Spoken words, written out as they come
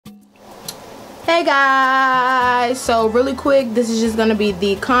Hey guys, so really quick, this is just gonna be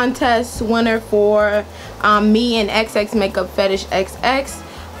the contest winner for me and XXmakeupfetishXX,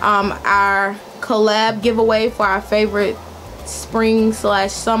 our collab giveaway for our favorite spring /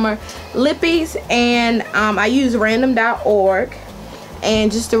 summer lippies. And I use random.org.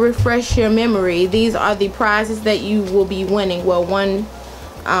 And just to refresh your memory, these are the prizes that you will be winning. Well, one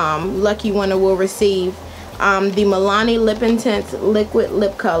lucky winner will receive the Milani Lip Intense Liquid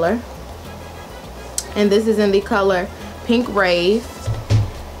Lip Color, and this is in the color Pink Rave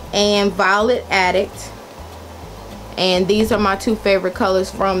and Violet Addict, and these are my two favorite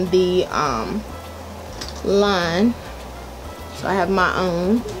colors from the line. So I have my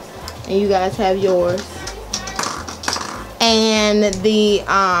own and you guys have yours. And the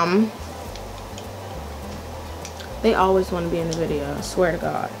they always want to be in the video, I swear to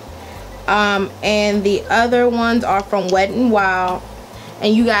God. And the other ones are from Wet n Wild,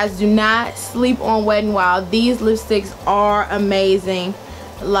 and you guys do not sleep on Wet n Wild. These lipsticks are amazing.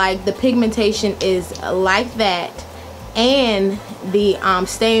 Like, the pigmentation is like that, and the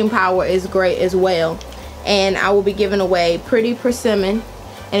staying power is great as well. And I will be giving away Pretty Persimmon.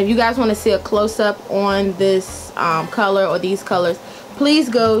 And if you guys want to see a close-up on this color or these colors, please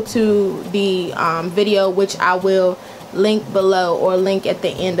go to the video, which I will link below or link at the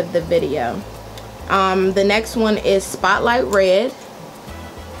end of the video. The next one is Spotlight Red,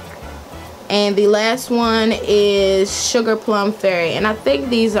 and the last one is Sugar Plum Fairy. And I think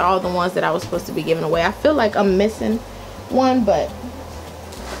these are all the ones that I was supposed to be giving away. I feel like I'm missing one, but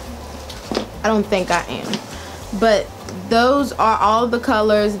I don't think I am. But those are all the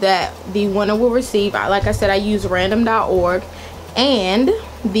colors that the winner will receive. Like I said, I use random.org, and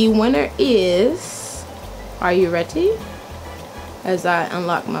the winner is, are you ready? As I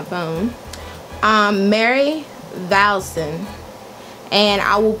unlock my phone, Mary Valson. And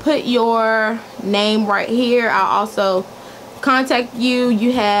I will put your name right here. I'll also contact you.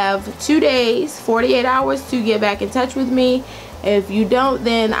 You have 2 days, 48 hours to get back in touch with me. If you don't,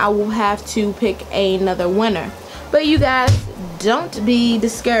 then I will have to pick another winner. But you guys, don't be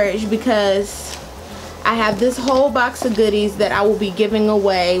discouraged, because I have this whole box of goodies that I will be giving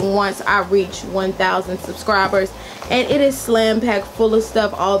away once I reach 1,000 subscribers. And it is slam packed full of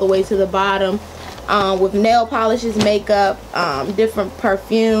stuff all the way to the bottom, with nail polishes, makeup, different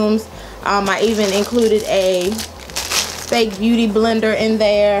perfumes. I even included a fake beauty blender in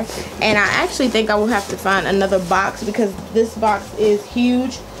there. And I actually think I will have to find another box, because this box is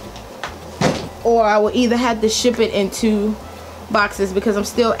huge. Or I will either have to ship it in 2 boxes, because I'm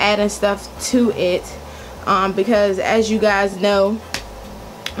still adding stuff to it. Because as you guys know,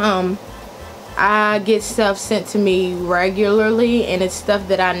 I get stuff sent to me regularly, and it's stuff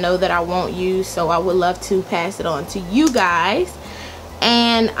that I know that I won't use, so I would love to pass it on to you guys.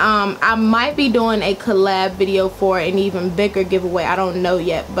 And I might be doing a collab video for an even bigger giveaway. I don't know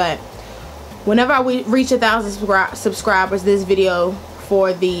yet, but whenever I reach 1,000 subscribers, this video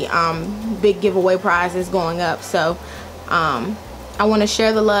for the big giveaway prize is going up. So I want to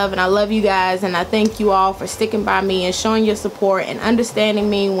share the love, and I love you guys, and I thank you all for sticking by me and showing your support and understanding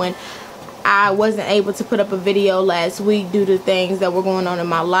me when I wasn't able to put up a video last week due to things that were going on in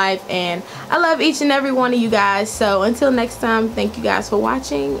my life. And I love each and every one of you guys. So until next time, thank you guys for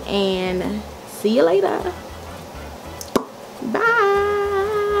watching, and see you later.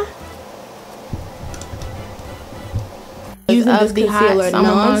 Bye. Using this concealer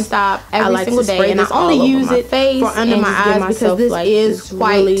non-stop every single day, and I only use it for under my eyes, because this is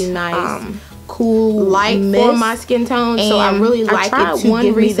quite really nice, cool light for my skin tone. So I really like it to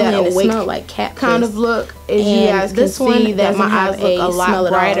give me that awake, like cat kind of look. As you guys can see, that my eyes look a lot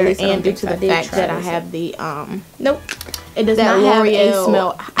brighter, and due to the fact that I have the nope, it does not have a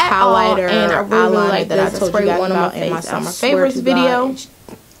smell highlighter, and I really like that I told you guys about in my summer favorites video.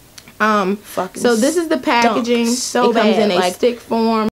 So this is the packaging. It comes in a stick form.